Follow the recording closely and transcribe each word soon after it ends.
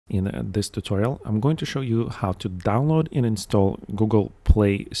In this tutorial, I'm going to show you how to download and install Google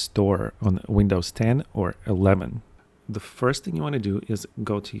Play Store on Windows 10 or 11. The first thing you want to do is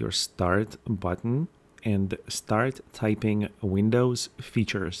go to your Start button and start typing Windows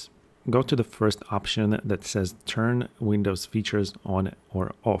Features. Go to the first option that says Turn Windows Features on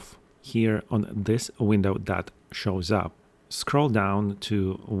or off. Here on this window that shows up, scroll down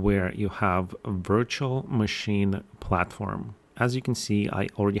to where you have Virtual Machine Platform. As you can see, I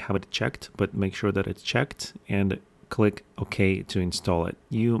already have it checked, but make sure that it's checked and click OK to install it.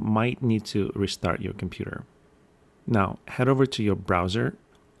 You might need to restart your computer. Now head over to your browser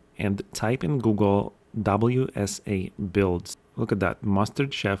and type in Google WSA builds. Look at that,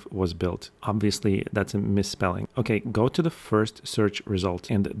 Mustard Chef was built. Obviously, that's a misspelling. Okay, go to the first search result,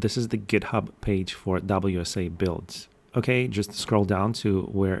 and this is the GitHub page for WSA builds. Okay, just scroll down to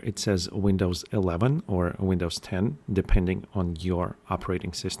where it says Windows 11 or Windows 10, depending on your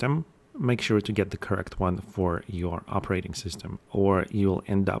operating system. Make sure to get the correct one for your operating system, or you'll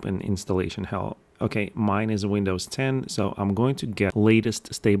end up in installation hell. Okay, mine is Windows 10, so I'm going to get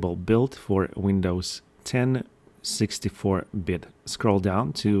latest stable build for Windows 10 64-bit. Scroll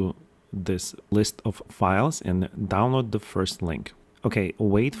down to this list of files and download the first link. Okay,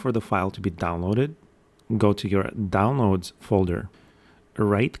 wait for the file to be downloaded. Go to your Downloads folder.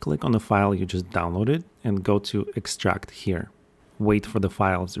 Right-click on the file you just downloaded and go to Extract here. Wait for the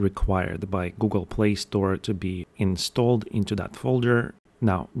files required by Google Play Store to be installed into that folder.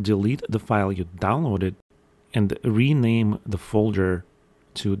 Now delete the file you downloaded and rename the folder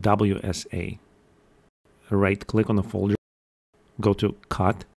to WSA. Right-click on the folder, go to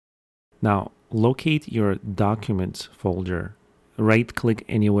Cut. Now locate your Documents folder. Right-click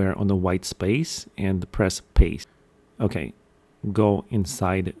anywhere on the white space and press Paste. Okay, go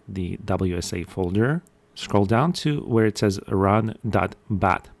inside the WSA folder, scroll down to where it says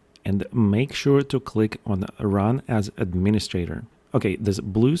run.bat and make sure to click on Run as Administrator. Okay, this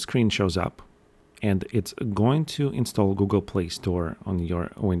blue screen shows up and it's going to install Google Play Store on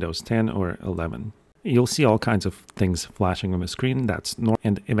your Windows 10 or 11. You'll see all kinds of things flashing on the screen, that's normal,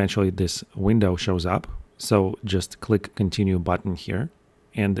 and eventually this window shows up. So just click Continue button here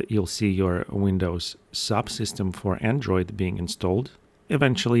and you'll see your Windows subsystem for Android being installed.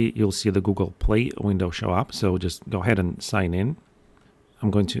 Eventually you'll see the Google Play window show up, so just go ahead and sign in.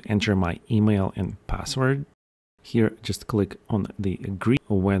 I'm going to enter my email and password. Here just click on the Agree.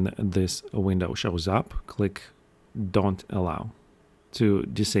 When this window shows up, click Don't Allow to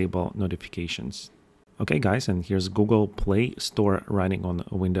disable notifications. Okay guys, and here's Google Play Store running on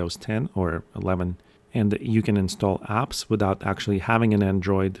Windows 10 or 11. And you can install apps without actually having an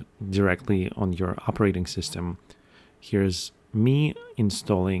Android directly on your operating system. Here's me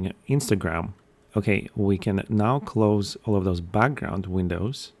installing Instagram. Okay, we can now close all of those background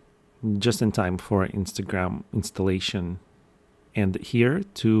windows just in time for Instagram installation. And here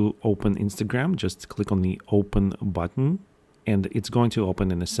to open Instagram, just click on the Open button and it's going to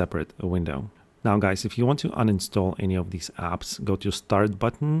open in a separate window. Now guys, if you want to uninstall any of these apps, go to Start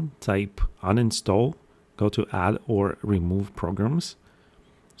button, type Uninstall, go to Add or Remove Programs.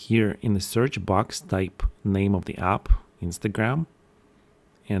 Here in the search box, type name of the app, Instagram,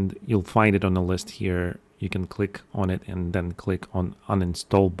 and you'll find it on the list here. You can click on it and then click on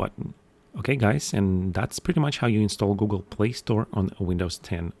Uninstall button. Okay guys, and that's pretty much how you install Google Play Store on Windows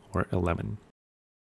 10 or 11.